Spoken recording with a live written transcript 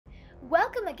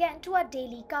Welcome again to our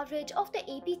daily coverage of the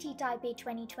APT Taipei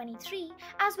 2023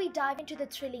 as we dive into the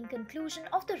thrilling conclusion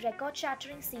of the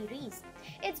record-shattering series.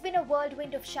 It's been a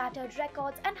whirlwind of shattered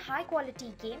records and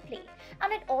high-quality gameplay,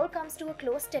 and it all comes to a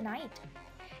close tonight.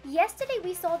 Yesterday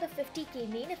we saw the 50k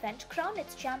main event crown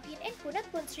its champion in Punnat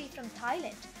Punsri from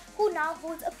Thailand, who now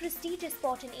holds a prestigious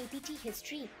spot in APT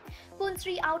history.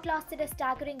 Punsri outlasted a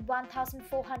staggering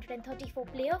 1,434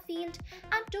 player field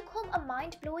and took home a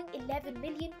mind-blowing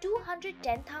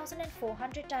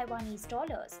 11,210,400 Taiwanese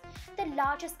dollars, the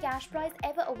largest cash prize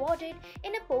ever awarded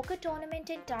in a poker tournament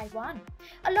in Taiwan,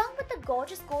 along with the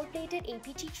gorgeous gold-plated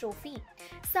APT trophy.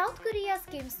 South Korea's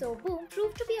Kim So-boom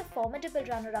proved to be a formidable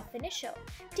runner-up finisher,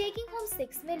 taking home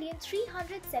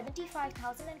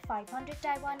 6,375,500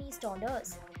 Taiwanese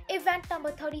dollars. Event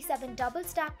number 37 double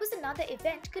stack was another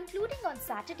event concluding on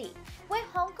Saturday, where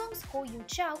Hong Kong's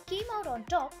Chau came out on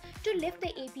top to lift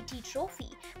the APT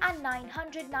trophy and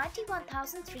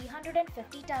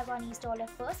 991,350 Taiwanese dollar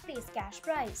first place cash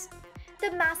prize.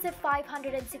 The massive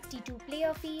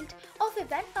 562-player field of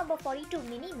event number 42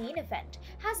 mini main event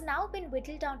has now been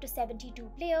whittled down to 72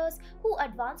 players who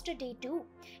advanced to day 2.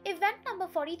 Event number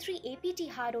 43 APT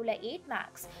High Roller 8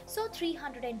 Max saw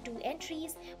 302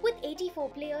 entries with 84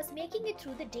 players making it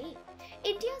through the day.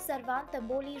 India's Sarvan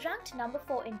Tamboli, ranked number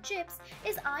 4 in chips,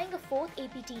 is eyeing a 4th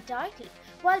APT title,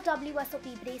 while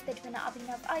WSOP bracelet winner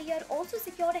Abhinav Iyer also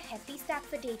secured a hefty stack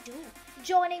for day 2.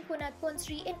 Joining Punnat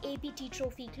Punsri in APT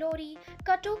Trophy glory,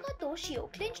 Katoka Toshio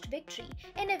clinched victory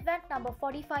in event number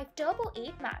 45 Turbo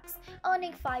 8 Max,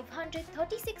 earning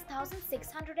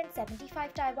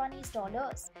 536,675 Taiwanese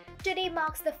dollars. Today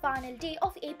marks the final day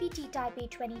of APT Taipei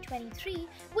 2023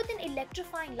 with an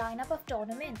electrifying lineup of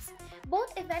tournaments.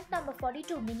 Both event number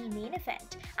 42 mini main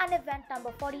event and event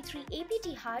number 43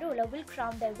 APT High Roller will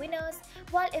crown their winners,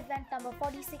 while event number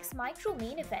 46 micro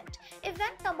main event,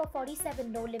 event number 47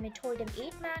 No Limit Hold'em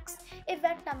 8 Max,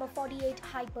 event number 48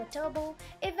 Hyper Turbo,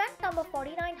 event number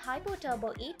 49 Hyper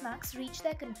Turbo 8 Max reach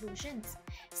their conclusions.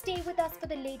 Stay with us for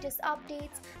the latest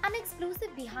updates and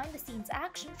exclusive behind the scenes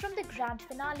action from the grand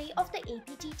finale of the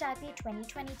APT Taipei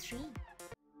 2023.